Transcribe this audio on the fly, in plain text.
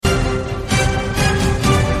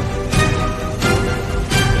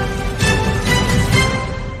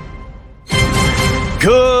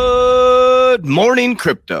morning,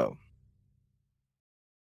 crypto.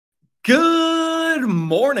 Good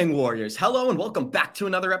morning, warriors. Hello, and welcome back to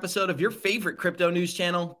another episode of your favorite crypto news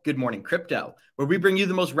channel, Good Morning Crypto, where we bring you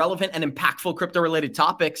the most relevant and impactful crypto-related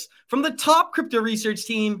topics from the top crypto research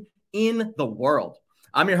team in the world.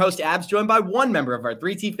 I'm your host, Abs, joined by one member of our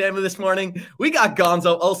 3T family this morning. We got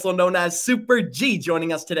Gonzo, also known as Super G,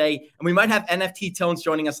 joining us today, and we might have NFT Tones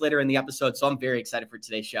joining us later in the episode, so I'm very excited for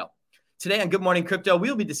today's show. Today on Good Morning Crypto,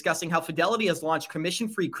 we'll be discussing how Fidelity has launched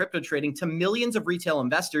commission-free crypto trading to millions of retail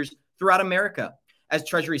investors throughout America, as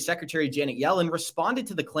Treasury Secretary Janet Yellen responded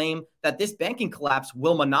to the claim that this banking collapse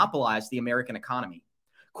will monopolize the American economy.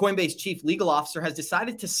 Coinbase Chief Legal Officer has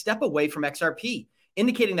decided to step away from XRP,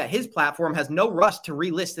 indicating that his platform has no rush to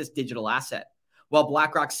relist this digital asset. While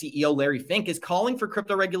BlackRock CEO Larry Fink is calling for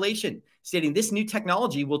crypto regulation, stating this new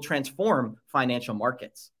technology will transform financial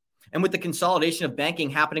markets. And with the consolidation of banking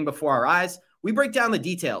happening before our eyes, we break down the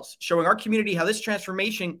details, showing our community how this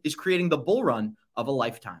transformation is creating the bull run of a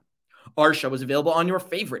lifetime. Our show is available on your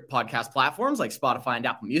favorite podcast platforms like Spotify and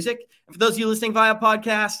Apple Music. And for those of you listening via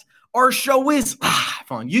podcast, our show is live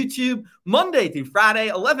on YouTube Monday through Friday,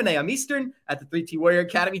 11 a.m. Eastern at the 3T Warrior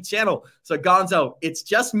Academy channel. So Gonzo, it's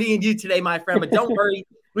just me and you today, my friend, but don't worry.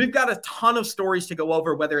 We've got a ton of stories to go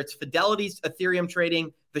over, whether it's Fidelity's Ethereum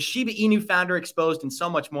trading, the Shiba Inu founder exposed, and so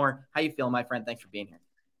much more. How you feeling, my friend? Thanks for being here.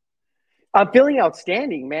 I'm feeling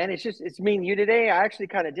outstanding, man. It's me and you today. I actually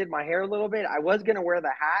kind of did my hair a little bit. I was going to wear the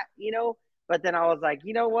hat, but then I was like,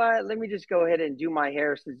 you know what? Let me just go ahead and do my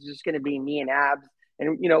hair. So it's just going to be me and Abs.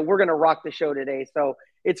 And, we're going to rock the show today. So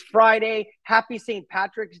it's Friday. Happy St.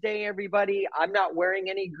 Patrick's Day, everybody. I'm not wearing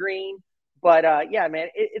any green. But, yeah, man,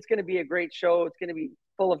 it's going to be a great show. It's going to be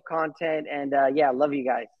full of content. And, yeah, love you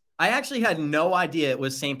guys. I actually had no idea it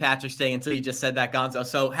was St. Patrick's Day until you just said that, Gonzo.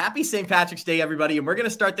 So happy St. Patrick's Day, everybody. And we're going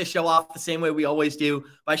to start this show off the same way we always do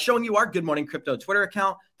by showing you our Good Morning Crypto Twitter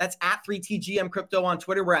account. That's at 3TGM Crypto on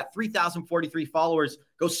Twitter. We're at 3,043 followers.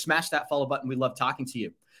 Go smash that follow button. We love talking to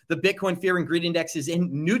you. The Bitcoin Fear and Greed Index is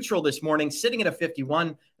in neutral this morning, sitting at a 51.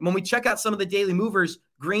 And when we check out some of the daily movers,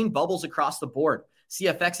 green bubbles across the board.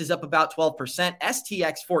 CFX is up about 12%,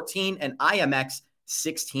 STX 14%, and IMX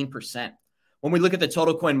 16%. When we look at the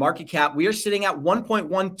total coin market cap, we are sitting at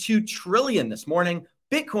 1.12 trillion this morning.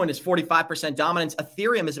 Bitcoin is 45% dominance.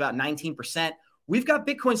 Ethereum is about 19%. We've got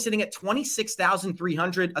Bitcoin sitting at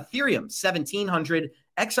 26,300, Ethereum 1,700,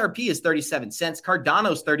 XRP is 37 cents,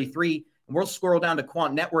 Cardano's 33, and we'll scroll down to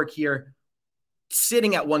Quant Network here,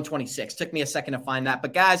 sitting at 126. Took me a second to find that.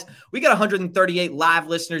 But guys, we got 138 live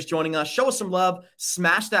listeners joining us. Show us some love.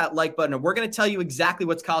 Smash that like button. And we're going to tell you exactly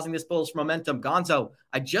what's causing this bullish momentum. Gonzo,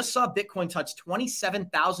 I just saw Bitcoin touch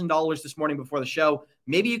 $27,000 this morning before the show.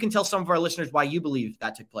 Maybe you can tell some of our listeners why you believe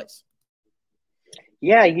that took place.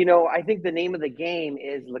 Yeah, I think the name of the game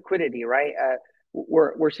is liquidity, right?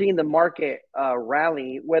 We're seeing the market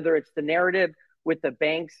rally, whether it's the narrative with the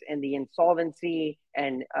banks and the insolvency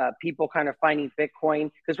and people kind of finding Bitcoin.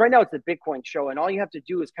 Because right now it's the Bitcoin show, and all you have to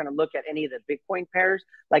do is kind of look at any of the Bitcoin pairs.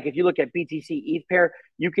 Like if you look at BTC ETH pair,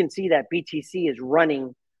 you can see that BTC is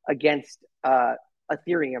running against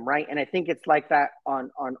Ethereum, right? And I think it's like that on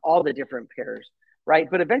all the different pairs, right?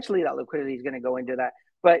 But eventually that liquidity is going to go into that.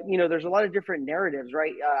 But, there's a lot of different narratives,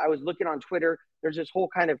 right? I was looking on Twitter. There's this whole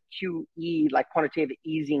kind of QE, like quantitative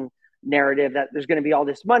easing narrative, that there's going to be all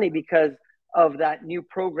this money because of that new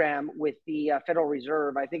program with the Federal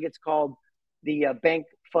Reserve. I think it's called the Bank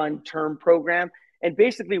Fund Term Program. And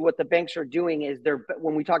basically what the banks are doing is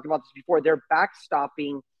when we talked about this before, they're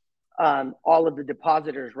backstopping all of the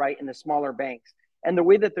depositors, right, in the smaller banks. And the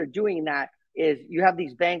way that they're doing that is you have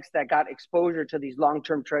these banks that got exposure to these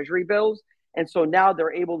long-term treasury bills. And so now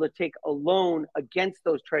they're able to take a loan against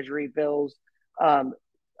those treasury bills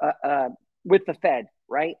with the Fed,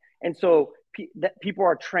 right? And so people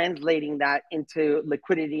are translating that into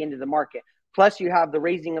liquidity into the market. Plus, you have the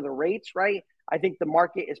raising of the rates, right? I think the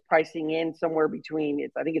market is pricing in somewhere between,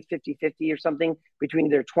 I think it's 50-50 or something, between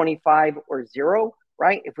either 25 or 0,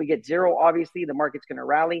 right? If we get 0, obviously the market's going to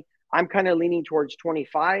rally. I'm kind of leaning towards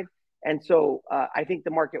 25. And so I think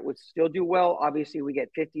the market would still do well. Obviously, we get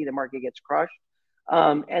 50, the market gets crushed.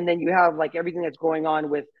 And then you have like everything that's going on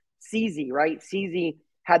with CZ, right? CZ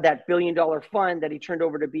had that $1 billion fund that he turned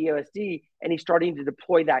over to BUSD, and he's starting to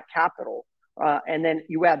deploy that capital. And then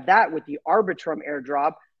you add that with the Arbitrum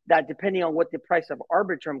airdrop, that depending on what the price of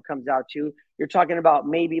Arbitrum comes out to, you're talking about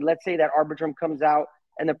maybe, let's say that Arbitrum comes out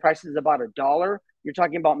and the price is about $1. You're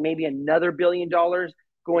talking about maybe another $1 billion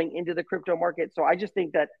going into the crypto market. So I just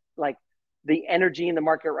think that like the energy in the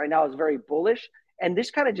market right now is very bullish. And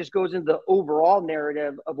this kind of just goes into the overall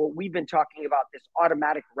narrative of what we've been talking about, this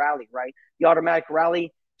automatic rally, right? The automatic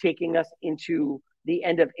rally taking us into the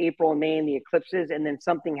end of April and May and the eclipses, and then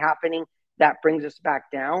something happening that brings us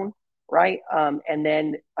back down, right? And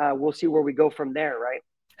then we'll see where we go from there, right?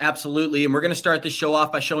 Absolutely. And we're going to start the show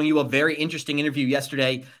off by showing you a very interesting interview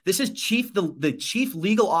yesterday. This is the chief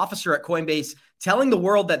legal officer at Coinbase telling the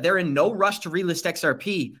world that they're in no rush to relist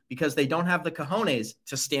XRP because they don't have the cojones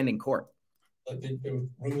to stand in court. The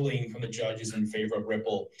ruling from the judges in favor of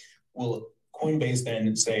Ripple, will Coinbase then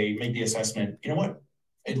make the assessment, you know what,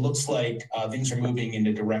 it looks like things are moving in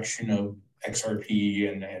the direction of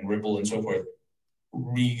XRP and Ripple and so forth,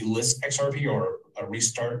 relist XRP or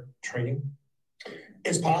restart trading?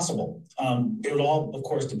 It's possible. It would all, of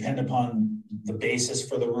course, depend upon the basis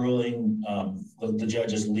for the ruling, the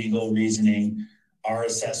judge's legal reasoning, our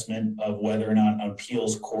assessment of whether or not an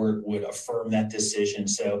appeals court would affirm that decision.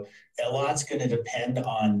 So a lot's going to depend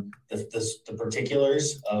on the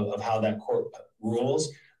particulars of how that court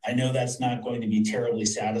rules. I know that's not going to be terribly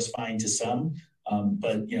satisfying to some,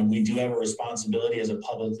 but we do have a responsibility as a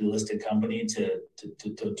publicly listed company to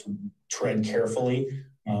tread carefully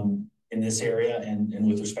in this area and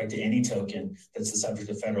with respect to any token that's the subject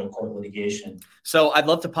of federal court litigation. So I'd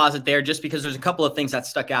love to pause it there just because there's a couple of things that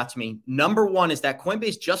stuck out to me. Number one is that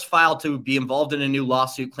Coinbase just filed to be involved in a new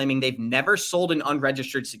lawsuit claiming they've never sold an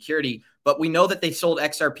unregistered security, but we know that they sold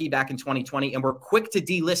XRP back in 2020 and were quick to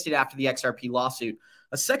delist it after the XRP lawsuit.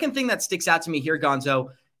 A second thing that sticks out to me here, Gonzo,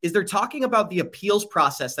 is they're talking about the appeals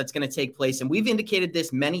process that's going to take place. And we've indicated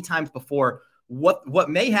this many times before. What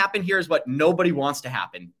may happen here is what nobody wants to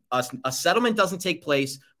happen. A settlement doesn't take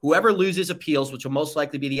place. Whoever loses appeals, which will most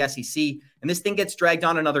likely be the SEC, and this thing gets dragged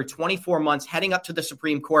on another 24 months, heading up to the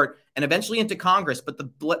Supreme Court and eventually into Congress. But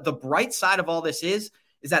the bright side of all this is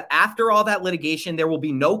that after all that litigation, there will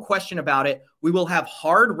be no question about it. We will have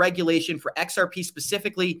hard regulation for XRP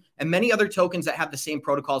specifically and many other tokens that have the same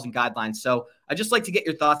protocols and guidelines. So I'd just like to get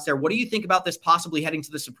your thoughts there. What do you think about this possibly heading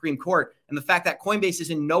to the Supreme Court and the fact that Coinbase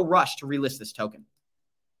is in no rush to relist this token?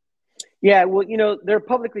 Yeah, well, they're a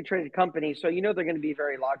publicly traded company, so they're going to be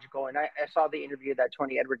very logical. And I saw the interview that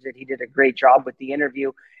Tony Edwards did. He did a great job with the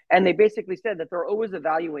interview. And they basically said that they're always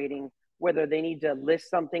evaluating whether they need to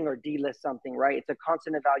list something or delist something, right? It's a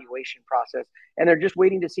constant evaluation process. And they're just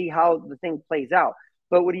waiting to see how the thing plays out.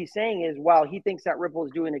 But what he's saying is, while he thinks that Ripple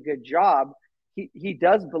is doing a good job, he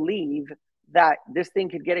does believe that this thing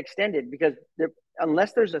could get extended because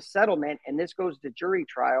unless there's a settlement and this goes to jury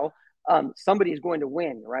trial, somebody's going to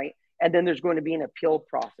win, right? And then there's going to be an appeal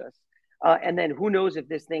process. And then who knows if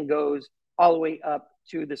this thing goes all the way up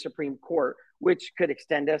to the Supreme Court, which could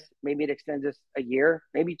extend us. Maybe it extends us a year,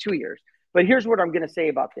 maybe 2 years. But here's what I'm going to say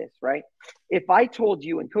about this, right? If I told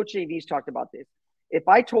you, and Coach JV's talked about this, if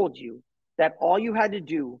I told you that all you had to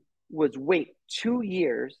do was wait 2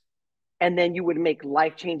 years and then you would make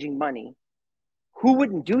life-changing money, who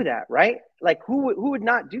wouldn't do that, right? Like who would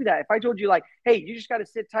not do that? If I told you like, hey, you just got to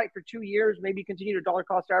sit tight for 2 years, maybe continue to dollar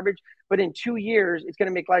cost average, but in 2 years, it's going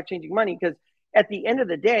to make life-changing money. Because at the end of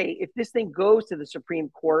the day, if this thing goes to the Supreme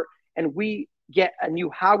Court and we get a new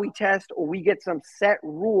Howey test or we get some set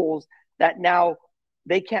rules that now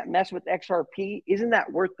they can't mess with XRP, isn't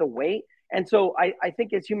that worth the wait? And so I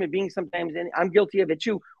think as human beings sometimes, and I'm guilty of it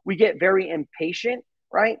too, we get very impatient,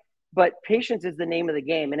 right? But patience is the name of the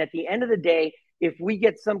game. And at the end of the day, if we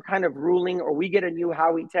get some kind of ruling or we get a new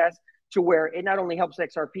Howey test to where it not only helps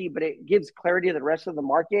XRP, but it gives clarity to the rest of the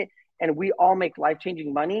market and we all make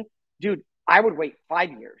life-changing money, dude, I would wait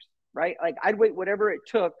 5 years, right? Like I'd wait whatever it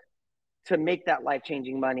took to make that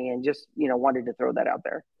life-changing money and just, wanted to throw that out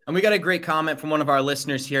there. And we got a great comment from one of our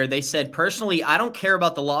listeners here. They said, personally, I don't care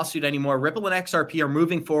about the lawsuit anymore. Ripple and XRP are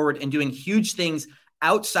moving forward and doing huge things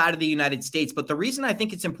outside of the United States. But the reason I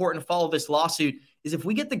think it's important to follow this lawsuit is if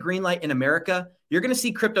we get the green light in America, you're going to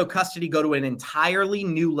see crypto custody go to an entirely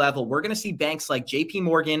new level. We're going to see banks like JP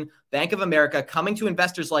Morgan, Bank of America coming to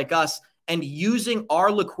investors like us and using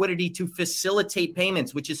our liquidity to facilitate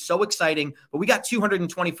payments, which is so exciting. But we got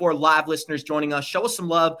 224 live listeners joining us. Show us some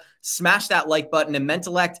love, smash that like button, and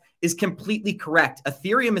Mentalect is completely correct.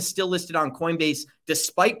 Ethereum is still listed on Coinbase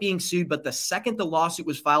despite being sued, but the second the lawsuit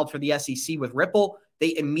was filed for the SEC with Ripple,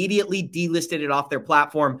 they immediately delisted it off their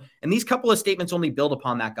platform. And these couple of statements only build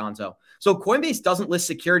upon that, Gonzo. So Coinbase doesn't list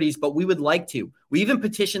securities, but we would like to. We even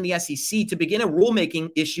petitioned the SEC to begin a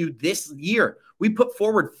rulemaking issue this year. We put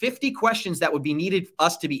forward 50 questions that would be needed for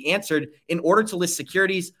us to be answered in order to list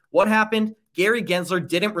securities. What happened? Gary Gensler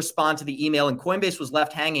didn't respond to the email and Coinbase was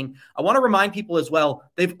left hanging. I want to remind people as well,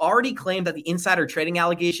 they've already claimed that the insider trading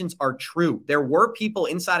allegations are true. There were people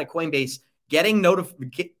inside of Coinbase getting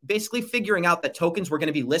basically figuring out that tokens were going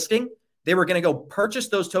to be listing they were going to go purchase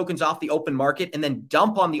those tokens off the open market and then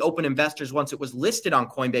dump on the open investors once it was listed on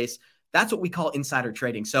Coinbase. That's what we call insider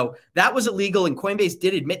trading. So that was illegal, and Coinbase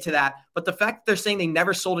did admit to that. But the fact that they're saying they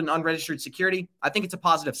never sold an unregistered security, I think it's a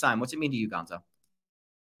positive sign. What's it mean to you, Gonzo?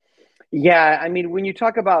 Yeah, I mean, when you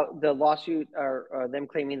talk about the lawsuit or them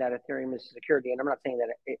claiming that Ethereum is security, and I'm not saying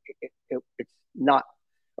that it's not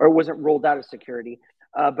or it wasn't rolled out as security,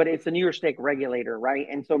 but it's a New York state regulator, right?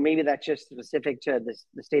 And so maybe that's just specific to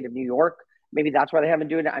the state of New York. Maybe that's why they haven't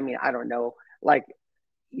done it. I mean, I don't know. Like,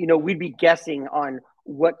 we'd be guessing on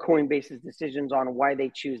what Coinbase's decisions on why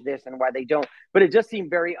they choose this and why they don't. But it just seemed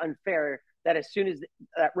very unfair that as soon as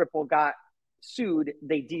that Ripple got sued,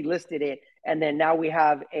 they delisted it. And then now we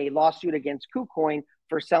have a lawsuit against KuCoin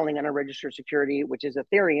for selling an unregistered security, which is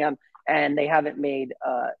Ethereum. And they haven't made,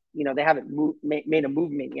 they haven't made a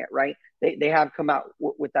movement yet, right? They have come out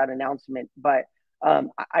with that announcement. But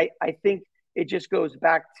I think it just goes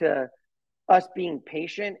back to us being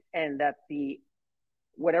patient, and that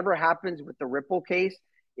whatever happens with the Ripple case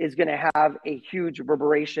is going to have a huge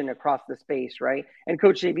reverberation across the space, right? And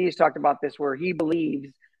Coach JB has talked about this, where he believes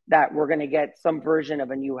that we're going to get some version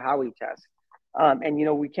of a new Howey test. And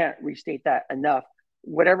we can't restate that enough.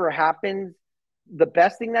 Whatever happens, the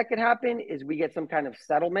best thing that could happen is we get some kind of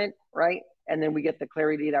settlement, right? And then we get the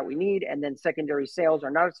clarity that we need, and then secondary sales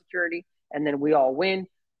are not a security, and then we all win.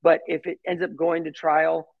 But if it ends up going to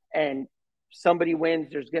trial and somebody wins,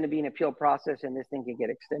 there's going to be an appeal process, and this thing can get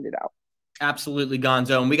extended out. Absolutely,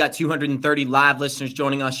 Gonzo. And we got 230 live listeners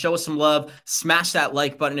joining us. Show us some love. Smash that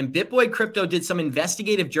like button. And BitBoy Crypto did some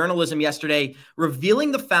investigative journalism yesterday,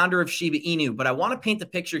 revealing the founder of Shiba Inu. But I want to paint the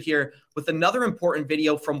picture here with another important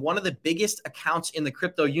video from one of the biggest accounts in the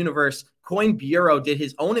crypto universe. Coin Bureau did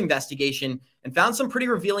his own investigation and found some pretty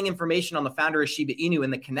revealing information on the founder of Shiba Inu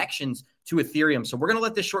and the connections to Ethereum. So we're going to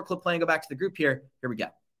let this short clip play and go back to the group here. Here we go.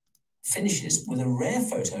 Finishes with a rare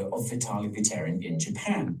photo of Vitalik Buterin in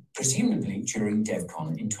Japan, presumably during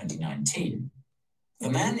DevCon in 2019. The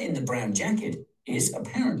man in the brown jacket is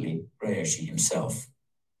apparently Ryoshi himself.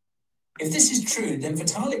 If this is true, then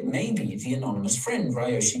Vitalik may be the anonymous friend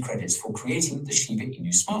Ryoshi credits for creating the Shiba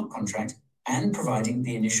Inu smart contract and providing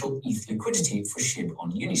the initial ETH liquidity for SHIB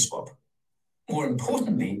on Uniswap. More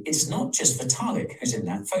importantly, it's not just Vitalik who's in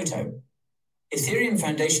that photo. Ethereum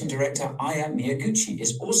Foundation Director Aya Miyaguchi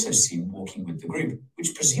is also seen walking with the group,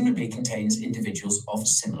 which presumably contains individuals of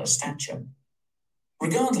similar stature.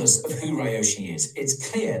 Regardless of who Ryoshi is, it's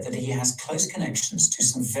clear that he has close connections to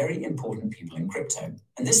some very important people in crypto.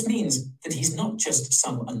 And this means that he's not just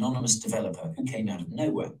some anonymous developer who came out of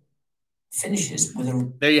nowhere. Finishes with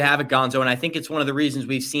a... There you have it, Gonzo. And I think it's one of the reasons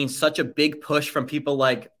we've seen such a big push from people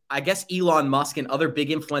like, I guess, Elon Musk and other big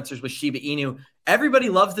influencers with Shiba Inu. Everybody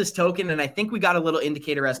loves this token, and I think we got a little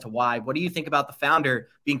indicator as to why. What do you think about the founder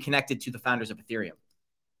being connected to the founders of Ethereum?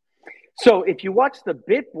 So if you watch the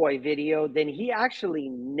BitBoy video, then he actually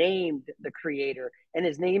named the creator, and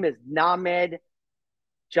his name is Named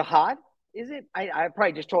Jihad. Is it? I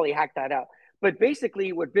probably just totally hacked that up. But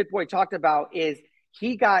basically what BitBoy talked about is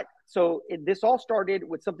this all started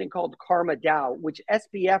with something called Karma DAO, which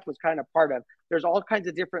SBF was kind of part of. There's all kinds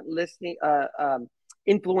of different listening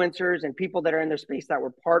influencers and people that are in their space that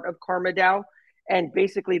were part of Karma DAO. And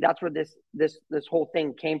basically that's where this whole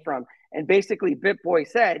thing came from. And basically BitBoy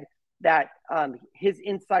said that his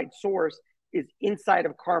inside source is inside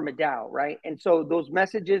of Karma DAO, right? And so those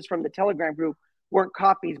messages from the Telegram group weren't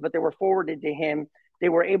copies, but they were forwarded to him. He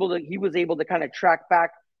was able to kind of track back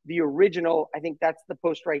the original. I think that's the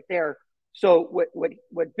post right there. So what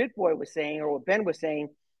BitBoy was saying, or what Ben was saying,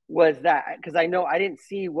 was that, because I know I didn't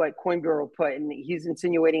see what Coin Bureau put, and he's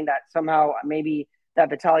insinuating that somehow maybe that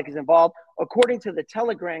Vitalik is involved. According to the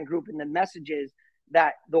Telegram group and the messages,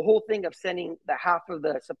 that the whole thing of sending the half of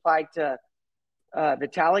the supply to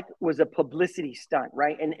Vitalik was a publicity stunt,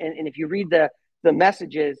 right? And if you read the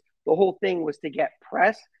messages, the whole thing was to get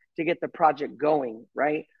press, to get the project going,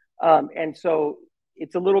 right? And so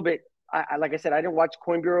it's a little bit, like I said, I didn't watch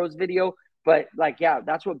Coin Bureau's video, but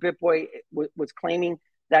that's what BitBoy was claiming,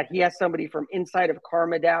 that he has somebody from inside of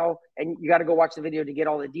Karma DAO, and you got to go watch the video to get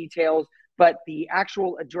all the details. But the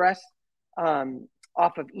actual address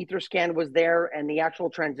off of Etherscan was there, and the actual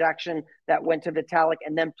transaction that went to Vitalik,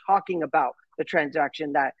 and them talking about the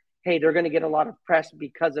transaction that, hey, they're going to get a lot of press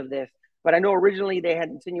because of this. But I know originally they had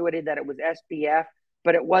insinuated that it was SBF,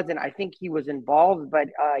 but it wasn't. I think he was involved, but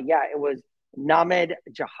it was Named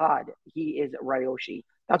Jihad. He is Ryoshi.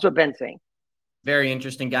 That's what Ben's saying. Very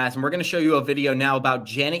interesting, guys. And we're going to show you a video now about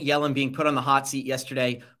Janet Yellen being put on the hot seat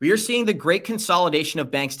yesterday. We are seeing the great consolidation of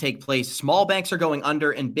banks take place. Small banks are going under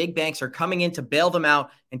and big banks are coming in to bail them out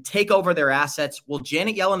and take over their assets. Well,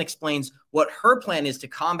 Janet Yellen explains what her plan is to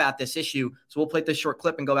combat this issue. So we'll play this short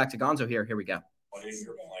clip and go back to Gonzo here. Here we go. What is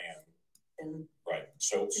your plan? Right.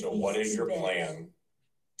 So what is your plan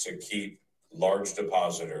to keep large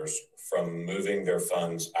depositors from moving their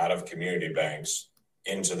funds out of community banks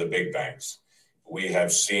into the big banks? We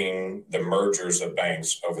have seen the mergers of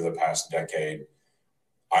banks over the past decade.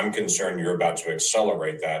 I'm concerned you're about to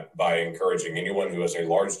accelerate that by encouraging anyone who has a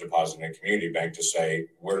large deposit in a community bank to say,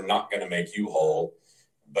 we're not going to make you whole,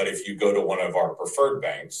 but if you go to one of our preferred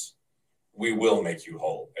banks, we will make you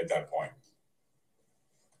whole at that point.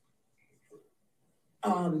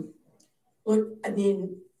 Look, I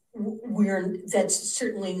mean, that's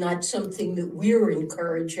certainly not something that we're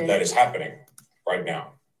encouraging. That is happening right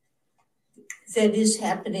now. That is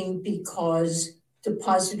happening because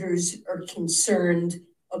depositors are concerned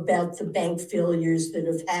about the bank failures that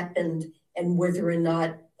have happened and whether or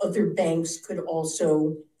not other banks could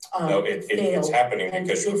also No, it's happening and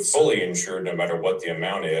because you're fully insured no matter what the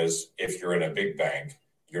amount is. If you're in a big bank,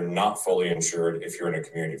 you're not fully insured if you're in a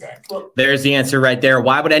community bank. Well, there's the answer right there.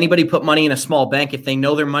 Why would anybody put money in a small bank if they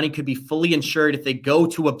know their money could be fully insured if they go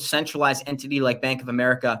to a centralized entity like Bank of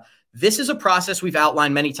America? This is a process we've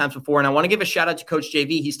outlined many times before, and I want to give a shout out to Coach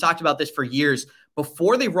JV. He's talked about this for years.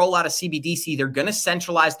 Before they roll out a CBDC, they're going to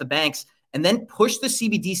centralize the banks and then push the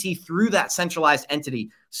CBDC through that centralized entity.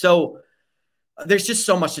 So there's just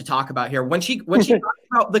so much to talk about here. When she talks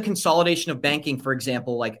about the consolidation of banking, for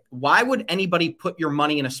example, like why would anybody put your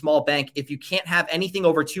money in a small bank if you can't have anything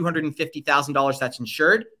over $250,000 that's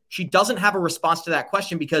insured? She doesn't have a response to that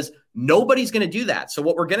question because nobody's going to do that. So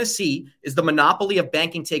what we're going to see is the monopoly of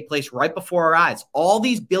banking take place right before our eyes. All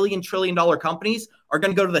these billion, trillion-dollar companies are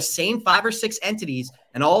going to go to the same 5 or 6 entities,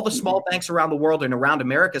 and all the small banks around the world and around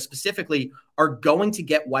America specifically are going to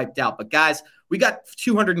get wiped out. But guys, we got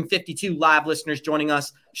 252 live listeners joining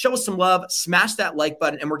us. Show us some love, smash that like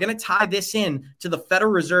button, and we're going to tie this in to the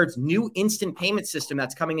Federal Reserve's new instant payment system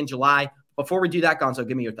that's coming in July. Before we do that, Gonzo,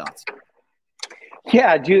 give me your thoughts.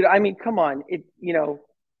 Yeah, dude. I mean, come on.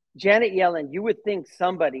 Janet Yellen, you would think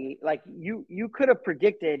somebody like you could have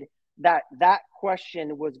predicted that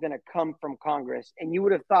question was going to come from Congress, and you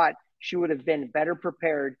would have thought she would have been better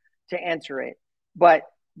prepared to answer it. But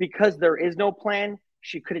because there is no plan,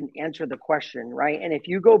 she couldn't answer the question, right? And if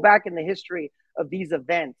you go back in the history of these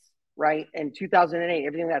events, right, in 2008,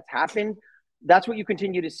 everything that's happened, that's what you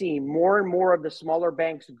continue to see. More and more of the smaller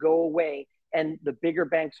banks go away and the bigger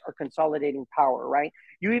banks are consolidating power, right?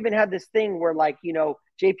 You even have this thing where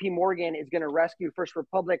JP Morgan is going to rescue First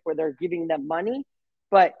Republic where they're giving them money,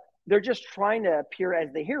 but they're just trying to appear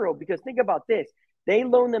as the hero because think about this. They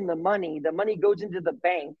loan them the money goes into the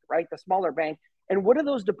bank, right? The smaller bank. And what are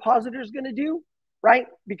those depositors going to do, right?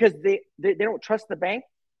 Because they don't trust the bank.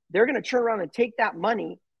 They're going to turn around and take that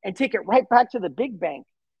money and take it right back to the big bank.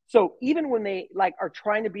 So even when they are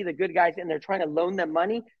trying to be the good guys and they're trying to loan them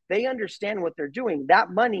money, they understand what they're doing.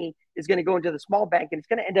 That money is going to go into the small bank and it's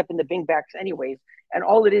going to end up in the big banks anyways. And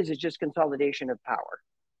all it is just consolidation of power.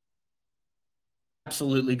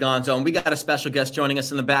 Absolutely, Gonzo. And we got a special guest joining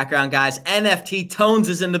us in the background, guys. NFT Tones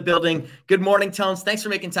is in the building. Good morning, Tones. Thanks for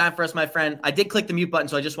making time for us, my friend. I did click the mute button,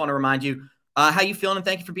 so I just want to remind you how you feeling, and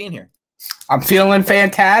thank you for being here. I'm feeling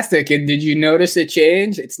fantastic. And did you notice a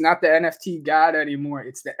change? It's not the NFT God anymore.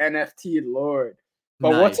 It's the NFT Lord.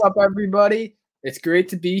 But Nice. What's up, everybody? It's great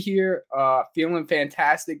to be here. Feeling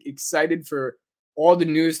fantastic. Excited for all the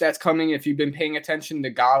news that's coming. If you've been paying attention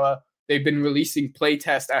to Gala, they've been releasing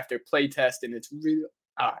playtest after playtest, and it's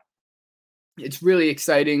really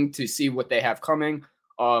exciting to see what they have coming.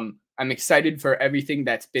 I'm excited for everything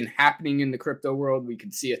that's been happening in the crypto world. We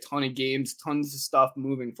can see a ton of games, tons of stuff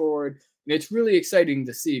moving forward. And it's really exciting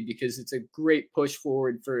to see because it's a great push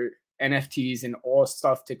forward for NFTs and all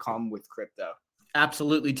stuff to come with crypto.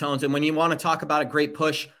 Absolutely, Tones. And when you want to talk about a great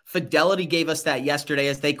push, Fidelity gave us that yesterday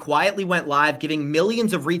as they quietly went live, giving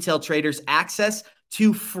millions of retail traders access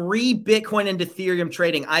to free Bitcoin and Ethereum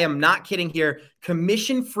trading. I am not kidding here.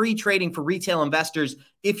 Commission-free trading for retail investors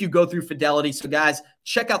if you go through Fidelity. So guys,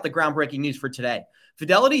 check out the groundbreaking news for today.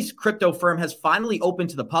 Fidelity's crypto firm has finally opened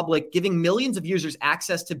to the public, giving millions of users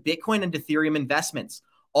access to Bitcoin and Ethereum investments.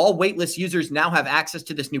 All waitlist users now have access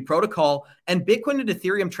to this new protocol, and Bitcoin and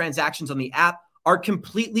Ethereum transactions on the app are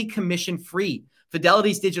completely commission-free.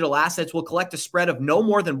 Fidelity's digital assets will collect a spread of no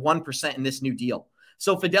more than 1% in this new deal.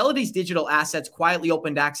 So Fidelity's digital assets quietly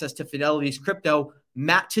opened access to Fidelity's crypto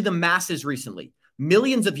to the masses recently.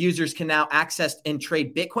 Millions of users can now access and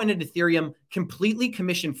trade Bitcoin and Ethereum completely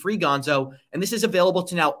commission-free, Gonzo. And this is available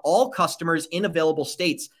to now all customers in available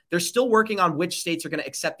states. They're still working on which states are going to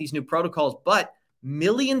accept these new protocols, but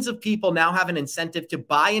millions of people now have an incentive to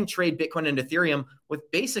buy and trade Bitcoin and Ethereum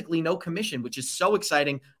with basically no commission, which is so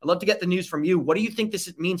exciting. I'd love to get the news from you. What do you think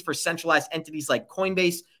this means for centralized entities like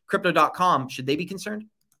Coinbase, Crypto.com? Should they be concerned?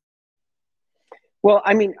 Well,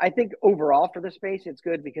 I mean, I think overall for the space, it's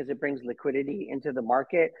good because it brings liquidity into the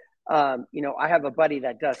market. I have a buddy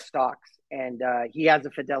that does stocks, and he has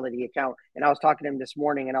a Fidelity account. And I was talking to him this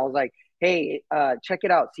morning, and I was like, hey, check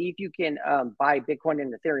it out. See if you can buy Bitcoin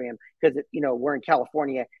and Ethereum because, we're in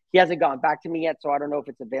California. He hasn't gotten back to me yet, so I don't know if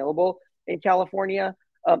it's available in California.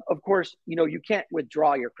 Of course, you can't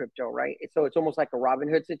withdraw your crypto, right? So it's almost like a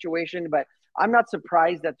Robinhood situation. But I'm not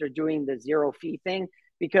surprised that they're doing the zero fee thing,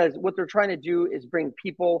 because what they're trying to do is bring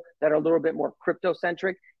people that are a little bit more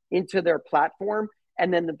crypto-centric into their platform,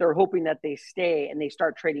 and then they're hoping that they stay and they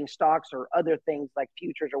start trading stocks or other things like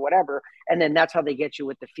futures or whatever, and then that's how they get you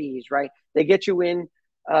with the fees, right? They get you in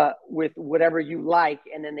with whatever you like,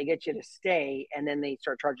 and then they get you to stay, and then they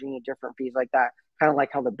start charging you different fees like that, kind of like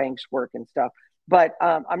how the banks work and stuff. But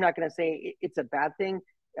I'm not going to say it's a bad thing.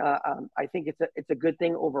 I think it's a good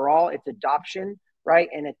thing overall. It's adoption, right?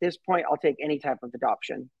 And at this point, I'll take any type of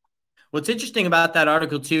adoption. What's interesting about that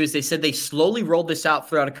article, too, is they said they slowly rolled this out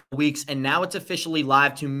throughout a couple weeks, and now it's officially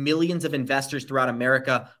live to millions of investors throughout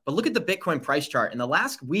America. But look at the Bitcoin price chart. In the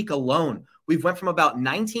last week alone, we've went from about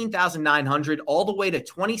 $19,900 all the way to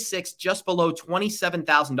just below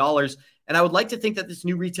 $27,000. And I would like to think that this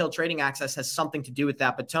new retail trading access has something to do with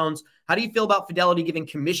that. But Tones, how do you feel about Fidelity giving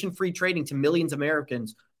commission-free trading to millions of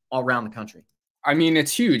Americans all around the country? I mean,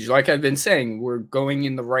 it's huge. Like I've been saying, we're going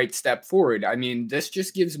in the right step forward. I mean, this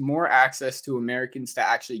just gives more access to Americans to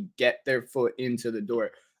actually get their foot into the door.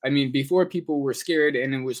 I mean, before people were scared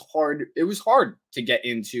and it was hard. It was hard to get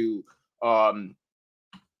into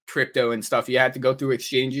crypto and stuff. You had to go through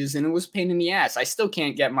exchanges and it was a pain in the ass. I still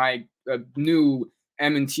can't get my new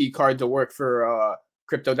M&T card to work for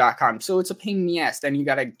crypto.com. So it's a pain in the ass. Then you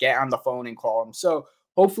got to get on the phone and call them. So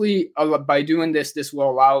hopefully, by doing this, this will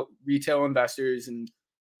allow retail investors and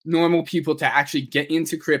normal people to actually get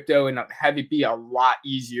into crypto and have it be a lot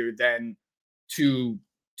easier than to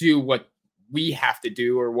do what we have to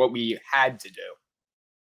do or what we had to do.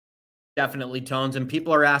 Definitely, Tones. And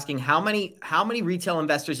people are asking how many retail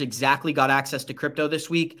investors exactly got access to crypto this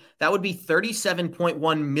week. That would be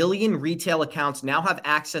 37.1 million retail accounts now have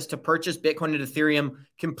access to purchase Bitcoin and Ethereum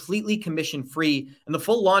completely commission-free. And the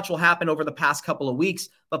full launch will happen over the past couple of weeks.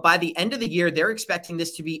 But by the end of the year, they're expecting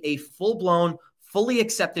this to be a full-blown, fully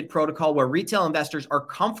accepted protocol where retail investors are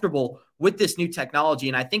comfortable with this new technology.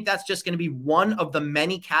 And I think that's just going to be one of the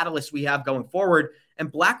many catalysts we have going forward.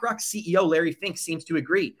 And BlackRock CEO Larry Fink seems to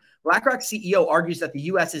agree. BlackRock CEO argues that the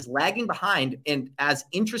U.S. is lagging behind and as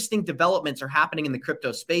interesting developments are happening in the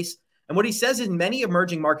crypto space. And what he says is many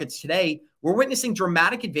emerging markets today, we're witnessing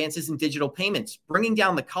dramatic advances in digital payments, bringing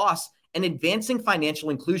down the costs and advancing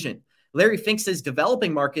financial inclusion. Larry Fink says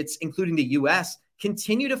developing markets, including the U.S.,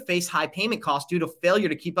 continue to face high payment costs due to failure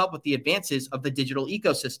to keep up with the advances of the digital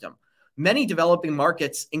ecosystem. Many developing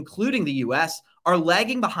markets, including the U.S., are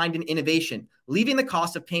lagging behind in innovation, leaving the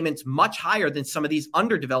cost of payments much higher than some of these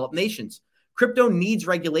underdeveloped nations. Crypto needs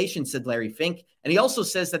regulation, said Larry Fink. And he also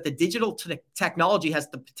says that the digital technology has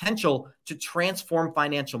the potential to transform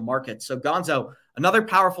financial markets. So Gonzo, another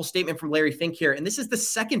powerful statement from Larry Fink here. And this is the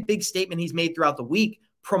second big statement he's made throughout the week,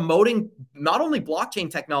 promoting not only blockchain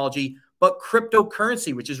technology, but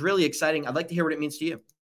cryptocurrency, which is really exciting. I'd like to hear what it means to you.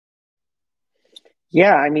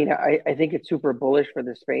 Yeah, I mean, I think it's super bullish for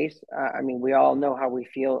the space. I mean, we all know how we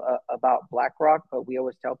feel about BlackRock, but we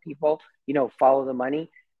always tell people, follow the money.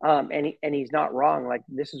 And he's not wrong. Like,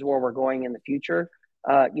 this is where we're going in the future.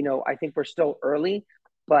 I think we're still early,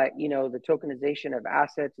 but, the tokenization of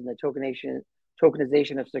assets and the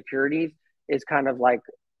tokenization of securities is kind of like,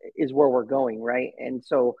 is where we're going, right? And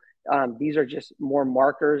so these are just more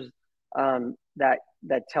markers that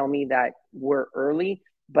tell me that we're early,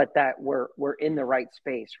 but that we're in the right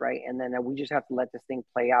space, right? And then we just have to let this thing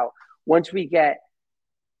play out. Once we get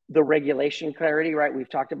the regulation clarity, right? We've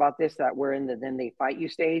talked about this, that we're in the then they fight you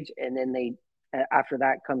stage, and then after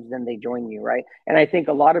that comes then they join you, right? And I think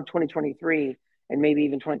a lot of 2023 and maybe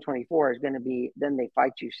even 2024 is going to be then they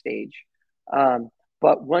fight you stage.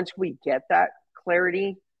 But once we get that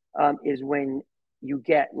clarity, is when you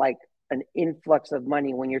get like an influx of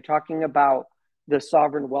money. When you're talking about the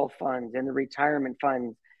sovereign wealth funds and the retirement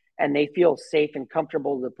funds, and they feel safe and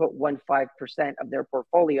comfortable to put 1.5% of their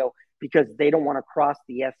portfolio because they don't want to cross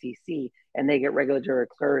the SEC and they get regulatory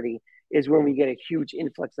clarity. is when we get a huge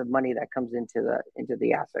influx of money that comes into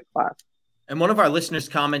the asset class. And one of our listeners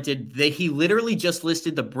commented that he literally just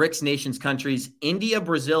listed the BRICS nations countries. India,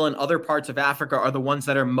 Brazil, and other parts of Africa are the ones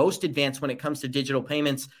that are most advanced when it comes to digital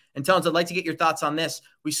payments. And Tones, I'd like to get your thoughts on this.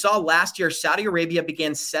 We saw last year Saudi Arabia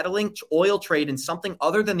began settling oil trade in something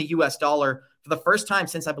other than the US dollar for the first time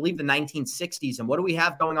since, I believe, the 1960s. And what do we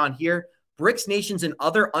have going on here? BRICS nations and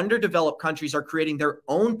other underdeveloped countries are creating their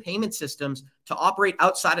own payment systems to operate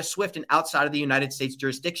outside of SWIFT and outside of the United States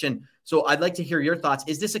jurisdiction. So I'd like to hear your thoughts.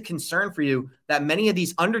 Is this a concern for you that many of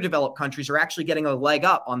these underdeveloped countries are actually getting a leg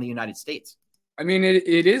up on the United States? I mean, it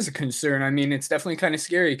is a concern. I mean, it's definitely kind of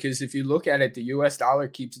scary because if you look at it, the US dollar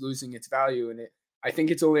keeps losing its value. And I think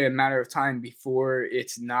it's only a matter of time before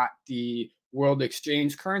it's not the world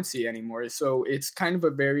exchange currency anymore. So it's kind of a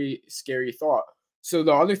very scary thought. So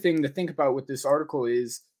the other thing to think about with this article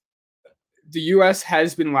is the U.S.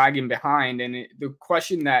 has been lagging behind. And the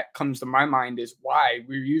question that comes to my mind is why.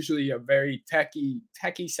 We're usually a very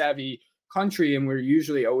techie savvy country, and we're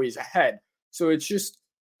usually always ahead. So it's just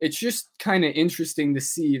kind of interesting to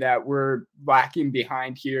see that we're lacking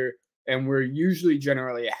behind here, and we're usually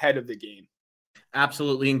generally ahead of the game.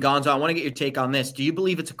 Absolutely. And Gonzo, I want to get your take on this. Do you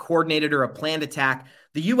believe it's a coordinated or a planned attack?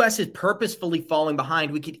 The U.S. is purposefully falling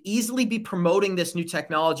behind. We could easily be promoting this new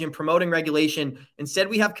technology and promoting regulation. Instead,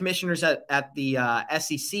 we have commissioners at the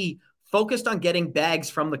SEC focused on getting bags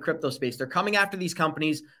from the crypto space. They're coming after these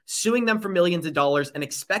companies, suing them for millions of dollars and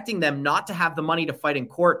expecting them not to have the money to fight in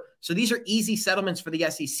court. So these are easy settlements for the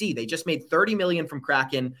SEC. They just made $30 million from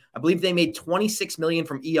Kraken. I believe they made $26 million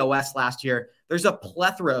from EOS last year. There's a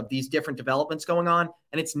plethora of these different developments going on,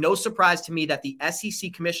 and it's no surprise to me that the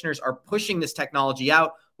SEC commissioners are pushing this technology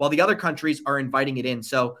out while the other countries are inviting it in.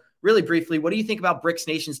 So really briefly, what do you think about BRICS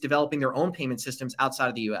nations developing their own payment systems outside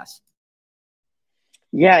of the U.S.?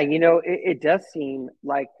 Yeah, it does seem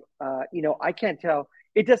like, I can't tell.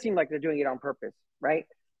 It does seem like they're doing it on purpose, right?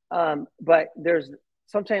 But there's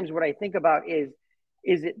sometimes what I think about is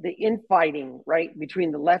it the infighting, right,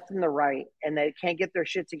 between the left and the right, and they can't get their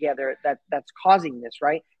shit together that's causing this,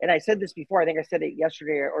 right? And I said this before, I think I said it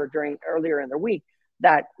yesterday or earlier in the week,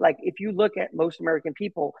 that like if you look at most American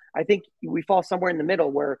people, I think we fall somewhere in the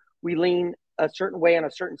middle where we lean a certain way on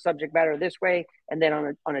a certain subject matter this way, and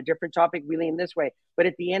then on a different topic we lean this way. But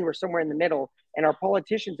at the end, we're somewhere in the middle, and our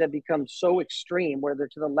politicians have become so extreme, whether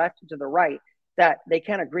to the left or to the right, that they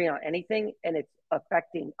can't agree on anything, and it's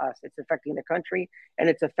affecting us. It's affecting the country, and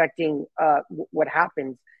it's affecting what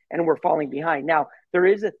happens, and we're falling behind. Now, there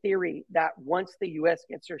is a theory that once the U.S.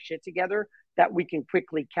 gets their shit together, that we can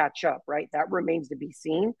quickly catch up, right? That remains to be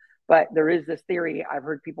seen. But there is this theory, I've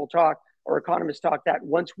heard people talk, or economists talk, that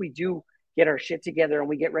once we do get our shit together and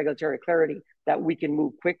we get regulatory clarity, that we can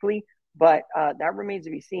move quickly. But that remains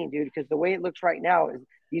to be seen, dude, because the way it looks right now is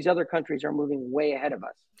these other countries are moving way ahead of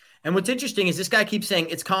us. And what's interesting is this guy keeps saying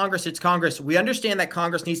it's Congress, it's Congress. We understand that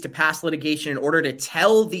Congress needs to pass litigation in order to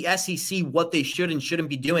tell the SEC what they should and shouldn't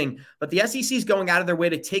be doing. But the SEC is going out of their way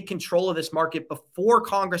to take control of this market before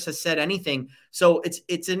Congress has said anything. So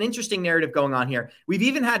it's an interesting narrative going on here. We've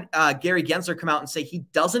even had Gary Gensler come out and say he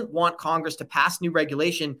doesn't want Congress to pass new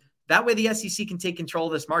regulation. That way the SEC can take control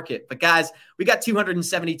of this market. But guys, we got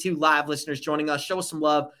 272 live listeners joining us. Show us some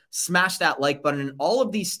love. Smash that like button. And all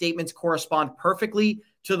of these statements correspond perfectly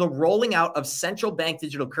to the rolling out of central bank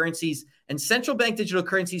digital currencies. And central bank digital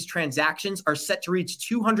currencies transactions are set to reach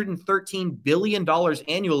 $213 billion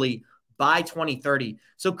annually by 2030.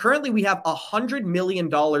 So currently we have $100 million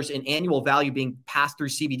in annual value being passed through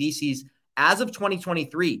CBDCs as of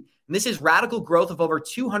 2023. And this is radical growth of over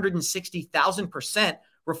 260,000%,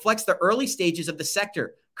 reflects the early stages of the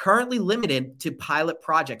sector, currently limited to pilot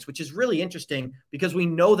projects, which is really interesting because we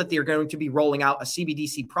know that they're going to be rolling out a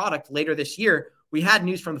CBDC product later this year. We had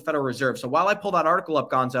news from the Federal Reserve. So while I pull that article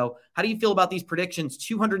up, Gonzo, how do you feel about these predictions,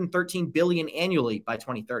 $213 billion annually by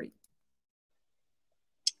 2030?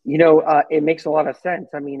 It makes a lot of sense.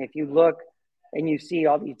 I mean, if you look and you see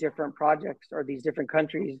all these different projects or these different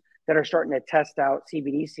countries that are starting to test out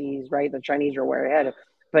CBDCs, right? The Chinese are way ahead.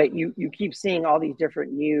 But you keep seeing all these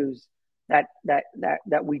different news that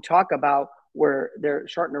we talk about where they're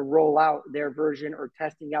starting to roll out their version or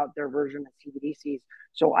testing out their version of CBDCs.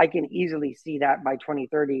 So I can easily see that by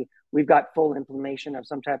 2030, we've got full implementation of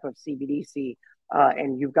some type of CBDC,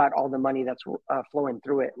 and you've got all the money that's flowing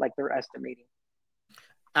through it like they're estimating.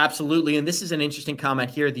 Absolutely. And this is an interesting comment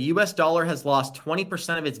here. The US dollar has lost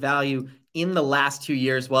 20% of its value in the last 2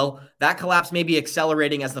 years. Well, that collapse may be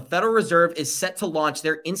accelerating as the Federal Reserve is set to launch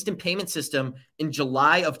their instant payment system in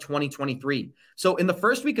July of 2023. So in the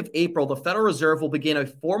first week of April, the Federal Reserve will begin a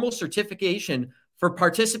formal certification for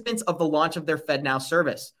participants of the launch of their FedNow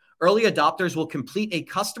service. early adopters will complete a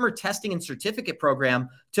customer testing and certificate program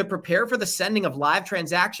to prepare for the sending of live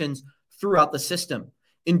transactions throughout the system.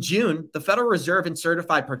 In June, the Federal Reserve and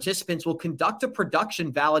certified participants will conduct a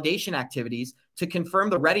production validation activities to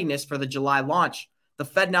confirm the readiness for the July launch. The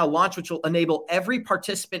FedNow launch, which will enable every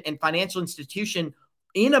participant and financial institution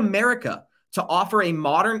in America to offer a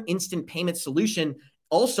modern instant payment solution,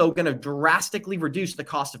 also going to drastically reduce the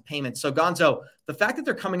cost of payments. So Gonzo, the fact that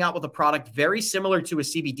they're coming out with a product very similar to a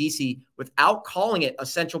CBDC without calling it a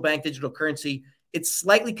central bank digital currency, it's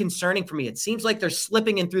slightly concerning for me. It seems like they're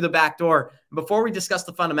slipping in through the back door. Before we discuss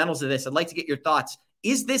the fundamentals of this, I'd like to get your thoughts.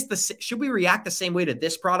 Is this should we react the same way to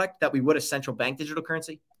this product that we would a central bank digital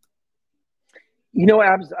currency? You know,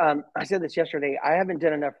 Abs, I said this yesterday. I haven't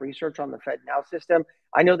done enough research on the FedNow system.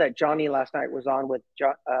 I know that Johnny last night was on with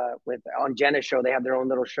on Jenna's show. They have their own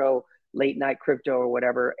little show, late night crypto or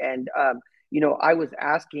whatever. And you know, I was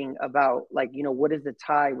asking about, like, you know, what is the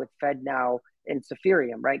tie with FedNow and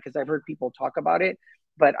Ethereum, right? Because I've heard people talk about it,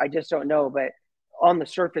 but I just don't know. But on the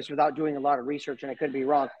surface, without doing a lot of research, and I could be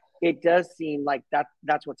wrong, it does seem like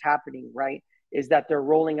that's what's happening, right? Is that they're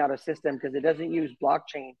rolling out a system because it doesn't use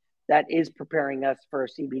blockchain that is preparing us for a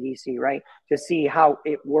CBDC, right? To see how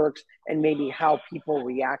it works and maybe how people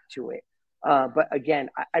react to it. But again,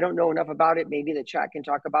 I don't know enough about it. Maybe the chat can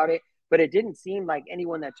talk about it, but it didn't seem like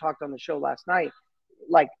anyone that talked on the show last night,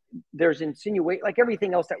 like there's insinuate, like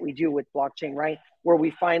everything else that we do with blockchain, right? Where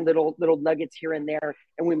we find little nuggets here and there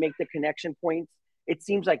and we make the connection points. It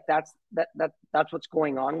seems like that's what's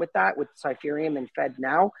going on with that, with Ethereum and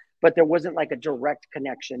FedNow. But there wasn't like a direct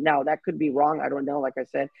connection. Now, that could be wrong. I don't know. Like I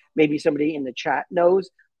said, maybe somebody in the chat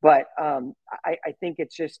knows. But I think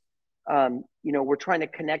it's just, you know, we're trying to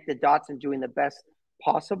connect the dots and doing the best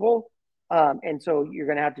possible. And so you're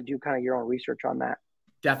going to have to do kind of your own research on that.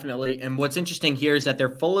 Definitely. And what's interesting here is that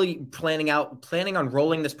they're fully planning on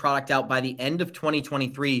rolling this product out by the end of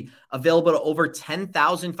 2023, available to over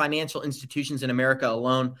 10,000 financial institutions in America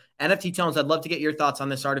alone. NFT Tones, I'd love to get your thoughts on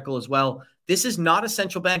this article as well. This is not a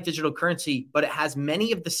central bank digital currency, but it has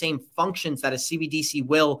many of the same functions that a CBDC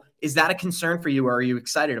will. Is that a concern for you, or are you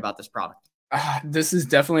excited about this product? This is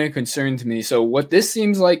definitely a concern to me. So what this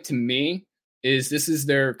seems like to me is this is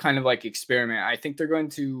their kind of like experiment. I think they're going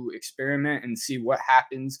to experiment and see what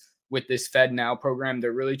happens with this FedNow program.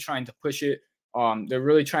 They're really trying to push it. They're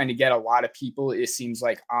really trying to get a lot of people, it seems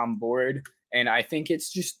like, on board. And I think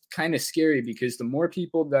it's just kind of scary because the more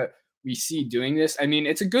people that we see doing this, I mean,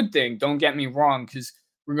 it's a good thing. Don't get me wrong, because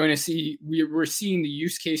we're seeing the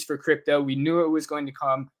use case for crypto. We knew it was going to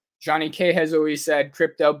come. Johnny K has always said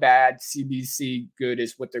crypto bad, CBDC good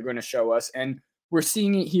is what they're going to show us. And we're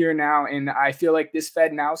seeing it here now, and I feel like this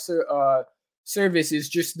FedNow service is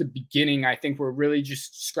just the beginning. I think we're really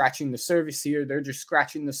just scratching the surface here. They're just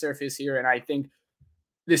scratching the surface here, and I think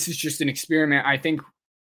this is just an experiment. I think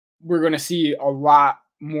we're going to see a lot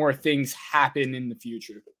more things happen in the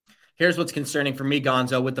future. Here's what's concerning for me,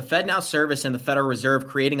 Gonzo. With the FedNow service and the Federal Reserve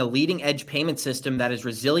creating a leading-edge payment system that is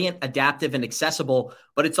resilient, adaptive, and accessible,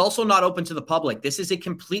 but it's also not open to the public. This is a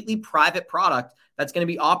completely private product that's going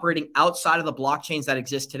to be operating outside of the blockchains that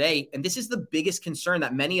exist today. And this is the biggest concern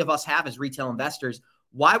that many of us have as retail investors.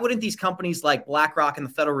 Why wouldn't these companies like BlackRock and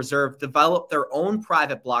the Federal Reserve develop their own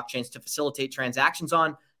private blockchains to facilitate transactions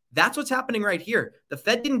on? That's what's happening right here. The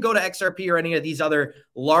Fed didn't go to XRP or any of these other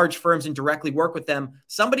large firms and directly work with them.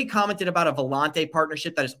 Somebody commented about a Volante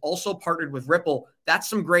partnership that is also partnered with Ripple. That's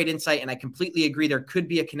some great insight, and I completely agree there could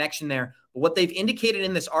be a connection there. But what they've indicated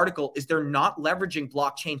in this article is they're not leveraging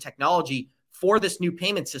blockchain technology for this new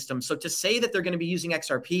payment system. So to say that they're going to be using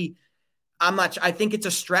XRP, I think it's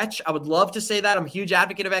a stretch. I would love to say that. I'm a huge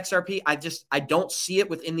advocate of XRP. I don't see it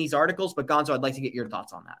within these articles, but Gonzo, I'd like to get your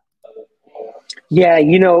thoughts on that. Yeah,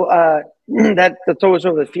 you know, that's always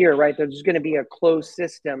over the fear, right? There's going to be a closed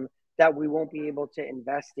system that we won't be able to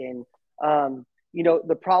invest in. You know,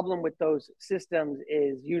 the problem with those systems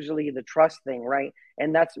is usually the trust thing, right?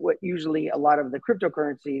 And that's what usually a lot of the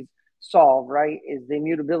cryptocurrencies solve, right? Is the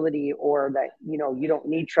immutability, or that, you know, you don't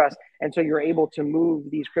need trust. And so you're able to move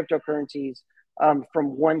these cryptocurrencies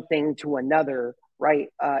from one thing to another, right?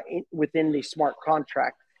 Within the smart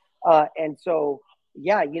contract. And so,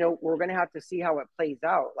 yeah, you know, we're going to have to see how it plays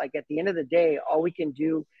out. Like, at the end of the day, all we can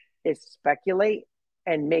do is speculate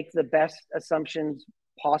and make the best assumptions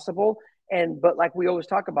possible. But like we always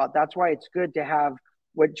talk about, that's why it's good to have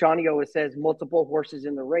what Johnny always says, multiple horses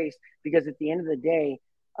in the race, because at the end of the day,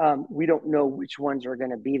 we don't know which ones are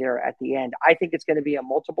going to be there at the end. I think it's going to be a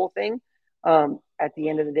multiple thing at the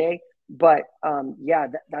end of the day. But yeah,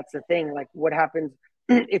 that's the thing. Like, what happens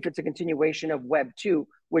if it's a continuation of Web 2,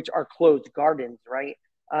 which are closed gardens, right?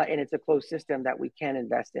 and it's a closed system that we can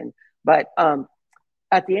invest in. But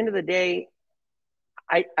at the end of the day,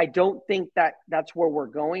 I don't think that that's where we're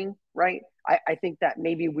going, right? I think that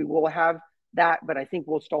maybe we will have that, but I think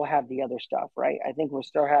we'll still have the other stuff, right? I think we'll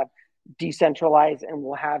still have decentralized, and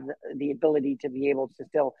we'll have the ability to be able to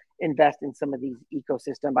still invest in some of these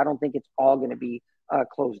ecosystems. I don't think it's all going to be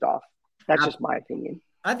closed off. That's just my opinion.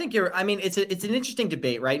 I think it's an interesting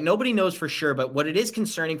debate, right? Nobody knows for sure, but what it is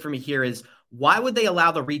concerning for me here is, why would they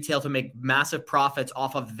allow the retail to make massive profits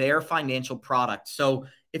off of their financial product? So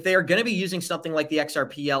if they are going to be using something like the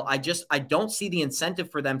XRPL, I don't see the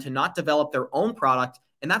incentive for them to not develop their own product.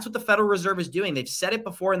 And that's what the Federal Reserve is doing. They've said it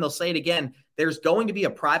before and they'll say it again. There's going to be a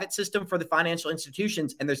private system for the financial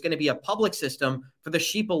institutions, and there's going to be a public system for the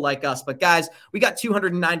sheeple like us. But guys, we got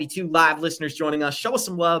 292 live listeners joining us. Show us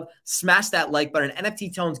some love. Smash that like button.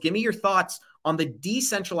 NFT Tones, give me your thoughts on the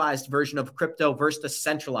decentralized version of crypto versus the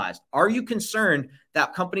centralized. Are you concerned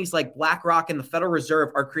that companies like BlackRock and the Federal Reserve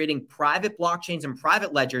are creating private blockchains and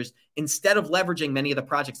private ledgers instead of leveraging many of the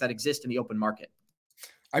projects that exist in the open market?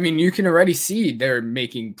 I mean, you can already see they're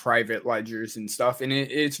making private ledgers and stuff, and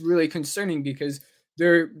it's really concerning because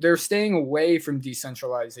they're staying away from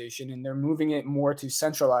decentralization and they're moving it more to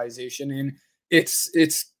centralization. And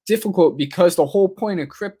it's difficult because the whole point of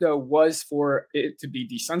crypto was for it to be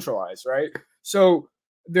decentralized, right? So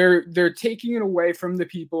they're taking it away from the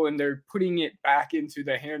people and they're putting it back into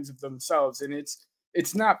the hands of themselves, and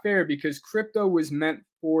it's not fair because crypto was meant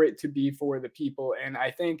for it to be for the people. And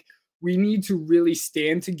I think we need to really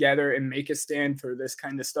stand together and make a stand for this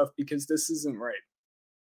kind of stuff because this isn't right.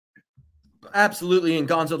 Absolutely. And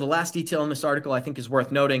Gonzo, the last detail in this article I think is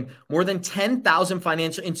worth noting. More than 10,000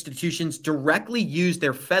 financial institutions directly use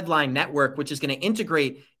their Fedline network, which is going to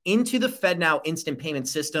integrate into the FedNow instant payment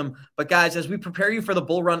system. But guys, as we prepare you for the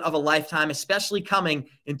bull run of a lifetime, especially coming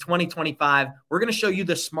in 2025, we're going to show you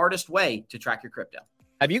the smartest way to track your crypto.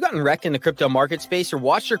 Have you gotten wrecked in the crypto market space or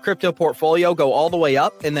watched your crypto portfolio go all the way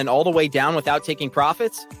up and then all the way down without taking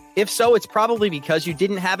profits? If so, it's probably because you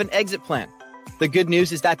didn't have an exit plan. The good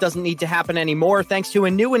news is that doesn't need to happen anymore thanks to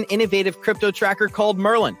a new and innovative crypto tracker called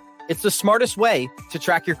Merlin. It's the smartest way to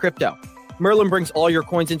track your crypto. Merlin brings all your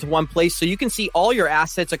coins into one place so you can see all your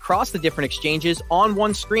assets across the different exchanges on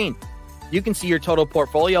one screen. You can see your total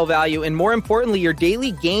portfolio value and, more importantly, your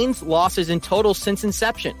daily gains, losses, and totals since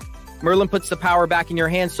inception. Merlin puts the power back in your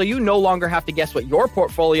hands so you no longer have to guess what your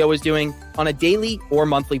portfolio is doing on a daily or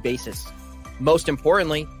monthly basis. Most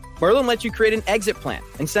importantly, Merlin lets you create an exit plan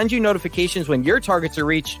and sends you notifications when your targets are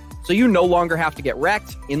reached so you no longer have to get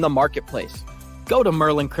wrecked in the marketplace. Go to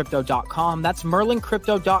merlincrypto.com, that's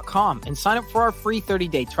merlincrypto.com, and sign up for our free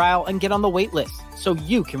 30-day trial and get on the wait list so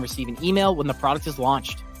you can receive an email when the product is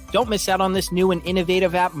launched. Don't miss out on this new and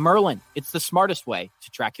innovative app, Merlin. It's the smartest way to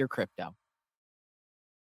track your crypto.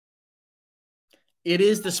 It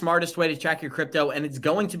is the smartest way to track your crypto, and it's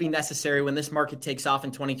going to be necessary when this market takes off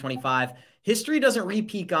in 2025. History doesn't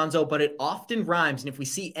repeat, Gonzo, but it often rhymes. And if we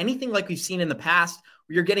see anything like we've seen in the past,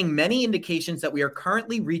 we are getting many indications that we are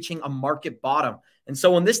currently reaching a market bottom. And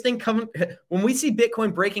so when when we see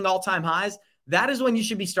Bitcoin breaking all-time highs, that is when you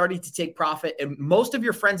should be starting to take profit. And most of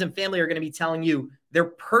your friends and family are going to be telling you they're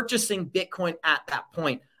purchasing Bitcoin at that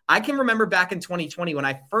point. I can remember back in 2020 when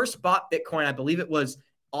I first bought Bitcoin, I believe it was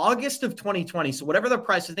August of 2020. So whatever the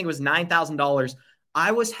price, I think it was $9,000.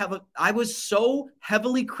 I was so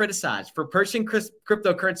heavily criticized for purchasing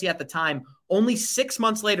cryptocurrency at the time. Only 6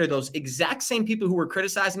 months later, those exact same people who were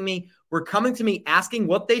criticizing me were coming to me asking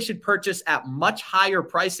what they should purchase at much higher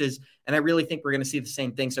prices. And I really think we're going to see the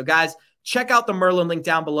same thing. So guys, check out the Merlin link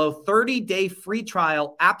down below. 30-day free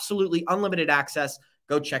trial, absolutely unlimited access.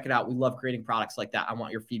 Go check it out. We love creating products like that. I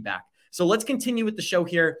want your feedback. So let's continue with the show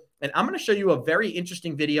here. And I'm going to show you a very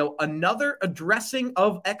interesting video, another addressing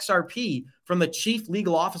of XRP from the chief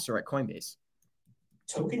legal officer at Coinbase.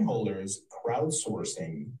 Token holders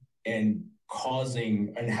crowdsourcing and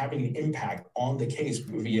causing and having an impact on the case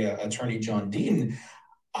via attorney John Dean.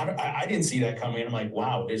 I didn't see that coming. I'm like,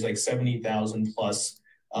 wow, there's like 70,000 plus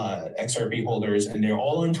XRP holders, and they're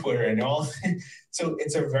all on Twitter and all. So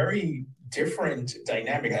it's a very different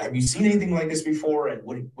dynamic. Have you seen anything like this before? And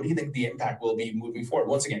what do you think the impact will be moving forward?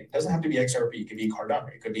 Once again, it doesn't have to be XRP. It could be Cardano.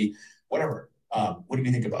 It could be whatever. What do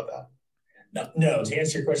you think about that? No, to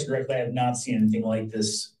answer your question directly, I have not seen anything like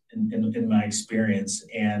this in my experience.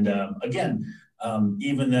 And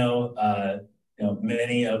even though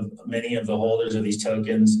many of the holders of these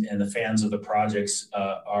tokens and the fans of the projects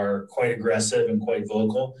are quite aggressive and quite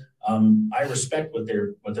vocal, I respect what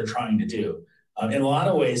they're trying to do. In a lot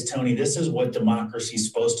of ways, Tony, this is what democracy is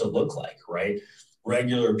supposed to look like, right?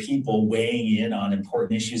 regular people weighing in on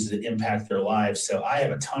important issues that impact their lives. So I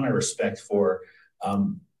have a ton of respect for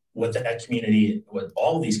what that community, what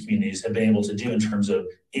all of these communities have been able to do in terms of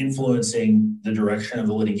influencing the direction of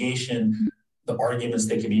the litigation, the arguments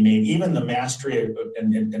that can be made, even the mastery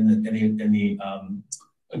and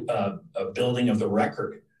the building of the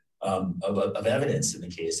record of evidence in the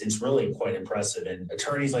case. It's really quite impressive. And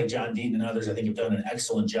attorneys like John Deaton and others, I think, have done an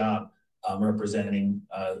excellent job representing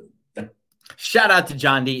that. Shout out to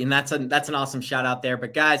John Deaton. That's an awesome shout out there.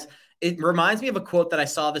 But guys, it reminds me of a quote that I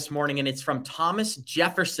saw this morning, and it's from Thomas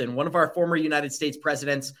Jefferson, one of our former United States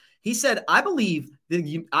presidents. He said, I believe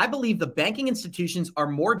the banking institutions are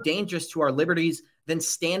more dangerous to our liberties than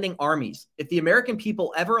standing armies. If the American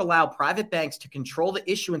people ever allow private banks to control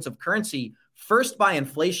the issuance of currency, first by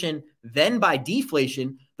inflation, then by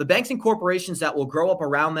deflation, the banks and corporations that will grow up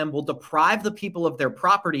around them will deprive the people of their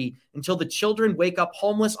property until the children wake up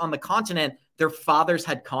homeless on the continent their fathers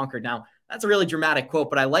had conquered. Now, that's a really dramatic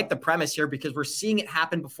quote, but I like the premise here because we're seeing it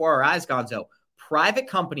happen before our eyes, Gonzo. Private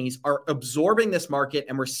companies are absorbing this market,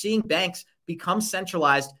 and we're seeing banks become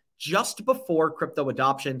centralized just before crypto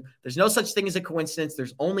adoption. There's no such thing as a coincidence.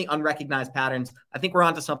 There's only unrecognized patterns. I think we're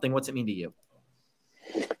onto something. What's it mean to you?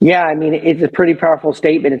 Yeah, I mean, it's a pretty powerful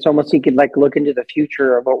statement. It's almost you could like look into the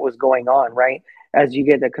future of what was going on, right? As you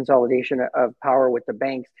get the consolidation of power with the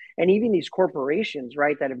banks and even these corporations,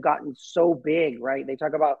 right, that have gotten so big, right? They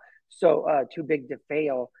talk about too big to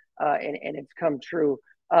fail, and it's come true.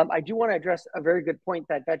 I do want to address a very good point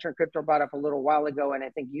that Veteran Crypto brought up a little while ago, and I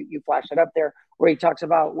think you flashed it up there, where he talks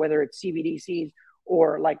about whether it's CBDCs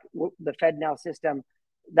or like the FedNow system,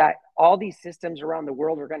 that all these systems around the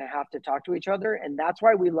world are going to have to talk to each other. And that's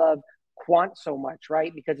why we love quant so much,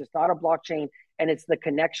 right? Because it's not a blockchain and it's the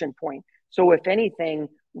connection point. So if anything,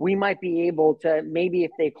 we might be able to, maybe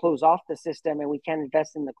if they close off the system and we can't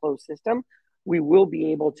invest in the closed system, we will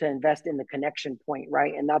be able to invest in the connection point,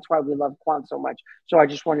 right? And that's why we love quant so much. So I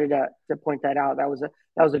just wanted to point that out. That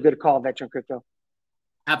was a good call, Veteran Crypto.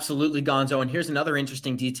 Absolutely, Gonzo. And here's another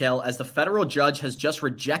interesting detail. As the federal judge has just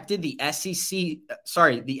rejected the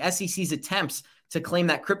SEC's attempts to claim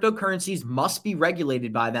that cryptocurrencies must be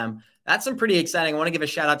regulated by them. That's some pretty exciting. I want to give a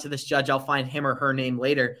shout out to this judge. I'll find him or her name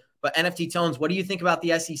later. But NFT Tones, what do you think about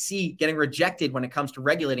the SEC getting rejected when it comes to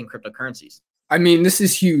regulating cryptocurrencies? I mean, this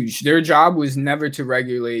is huge. Their job was never to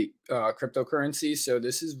regulate cryptocurrencies. So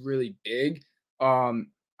this is really big.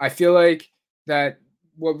 I feel like that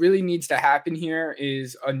what really needs to happen here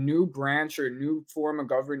is a new branch or a new form of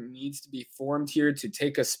government needs to be formed here to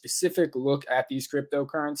take a specific look at these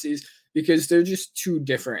cryptocurrencies because they're just too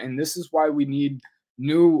different. And this is why we need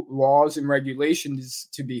new laws and regulations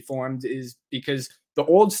to be formed, is because the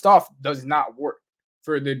old stuff does not work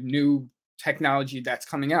for the new technology that's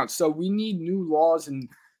coming out. So we need new laws and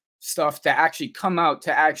stuff to actually come out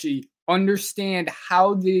to actually understand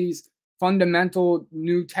how these fundamental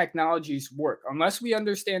new technologies work. Unless we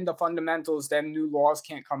understand the fundamentals, then new laws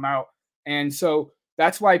can't come out. And so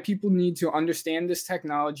that's why people need to understand this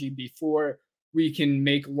technology before we can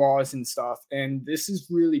make laws and stuff. And this is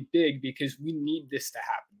really big because we need this to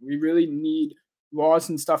happen. We really need laws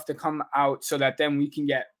and stuff to come out so that then we can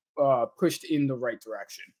get pushed in the right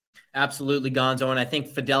direction. Absolutely, Gonzo. And I think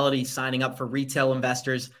Fidelity signing up for retail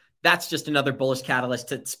investors, that's just another bullish catalyst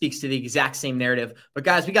that speaks to the exact same narrative. But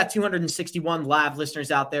guys, we got 261 live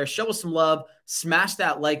listeners out there. Show us some love, smash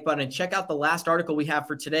that like button, and check out the last article we have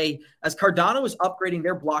for today as Cardano is upgrading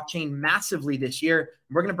their blockchain massively this year.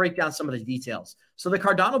 We're going to break down some of the details. So the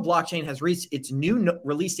Cardano blockchain has released its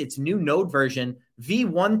new node version,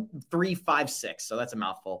 V1356. So that's a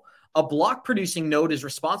mouthful. A block-producing node is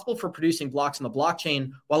responsible for producing blocks on the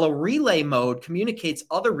blockchain, while a relay mode communicates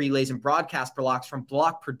other relays and broadcast blocks from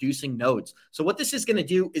block-producing nodes. So what this is going to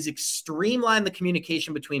do is streamline the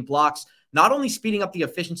communication between blocks, not only speeding up the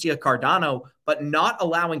efficiency of Cardano, but not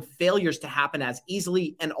allowing failures to happen as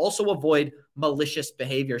easily and also avoid malicious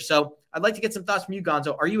behavior. So I'd like to get some thoughts from you,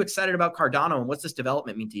 Gonzo. Are you excited about Cardano, and what's this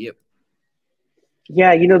development mean to you?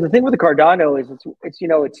 Yeah, the thing with the Cardano is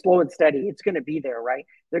it's slow and steady. It's going to be there, right?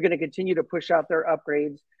 They're going to continue to push out their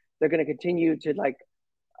upgrades. They're going to continue to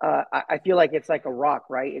I feel like it's like a rock,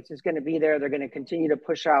 right? It's just going to be there. They're going to continue to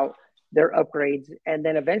push out their upgrades. And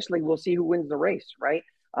then eventually we'll see who wins the race, right?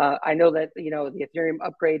 I know that, the Ethereum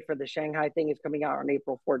upgrade for the Shanghai thing is coming out on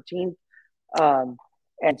April 14th.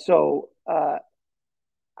 And so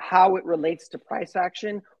how it relates to price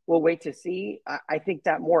action, we'll wait to see. I think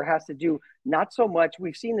that more has to do, not so much,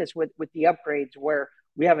 we've seen this with the upgrades where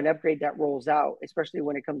we have an upgrade that rolls out, especially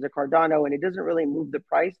when it comes to Cardano, and it doesn't really move the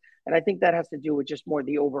price. And I think that has to do with just more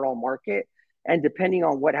the overall market. And depending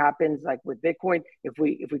on what happens, like with Bitcoin, if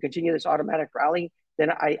we continue this automatic rally, then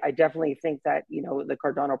I definitely think that, the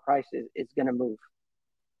Cardano price is going to move.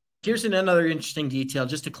 Here's another interesting detail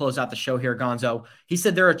just to close out the show here, Gonzo. He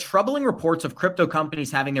said there are troubling reports of crypto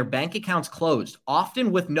companies having their bank accounts closed,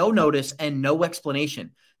 often with no notice and no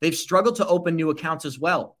explanation. They've struggled to open new accounts as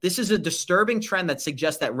well. This is a disturbing trend that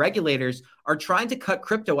suggests that regulators are trying to cut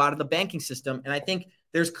crypto out of the banking system. And I think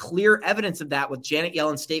there's clear evidence of that with Janet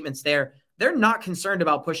Yellen's statements there. They're not concerned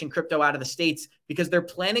about pushing crypto out of the States because they're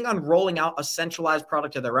planning on rolling out a centralized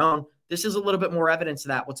product of their own. This is a little bit more evidence of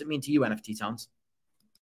that. What's it mean to you, NFT Tones?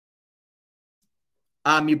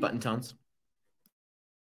 Mute button, Tones.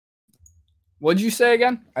 What did you say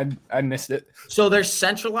again? I missed it. So they're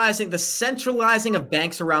centralizing of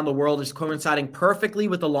banks around the world is coinciding perfectly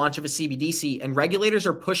with the launch of a CBDC, and regulators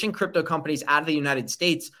are pushing crypto companies out of the United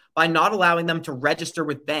States by not allowing them to register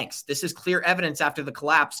with banks. This is clear evidence after the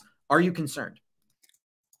collapse. Are you concerned?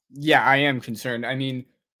 Yeah, I am concerned. I mean,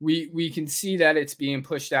 we can see that it's being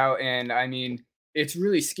pushed out, and I mean, it's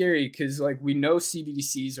really scary because, like, we know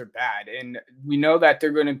CBDCs are bad, and we know that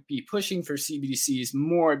they're going to be pushing for CBDCs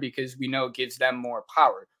more because we know it gives them more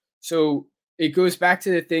power. So it goes back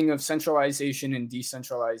to the thing of centralization and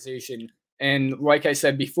decentralization. And like I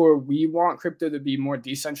said before, we want crypto to be more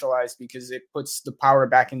decentralized because it puts the power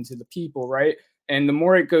back into the people, right? And the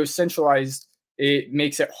more it goes centralized, it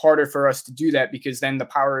makes it harder for us to do that because then the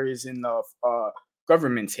power is in the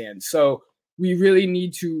government's hands. So we really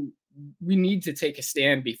need to take a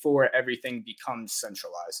stand before everything becomes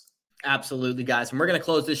centralized. Absolutely, guys. And we're going to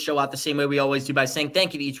close this show out the same way we always do by saying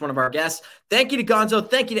thank you to each one of our guests. Thank you to Gonzo.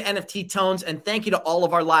 Thank you to NFT Tones. And thank you to all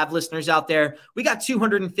of our live listeners out there. We got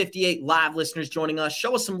 258 live listeners joining us.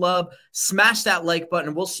 Show us some love. Smash that like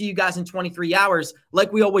button. We'll see you guys in 23 hours.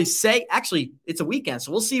 Like we always say, actually, it's a weekend,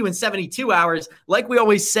 so we'll see you in 72 hours. Like we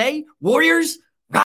always say, Warriors,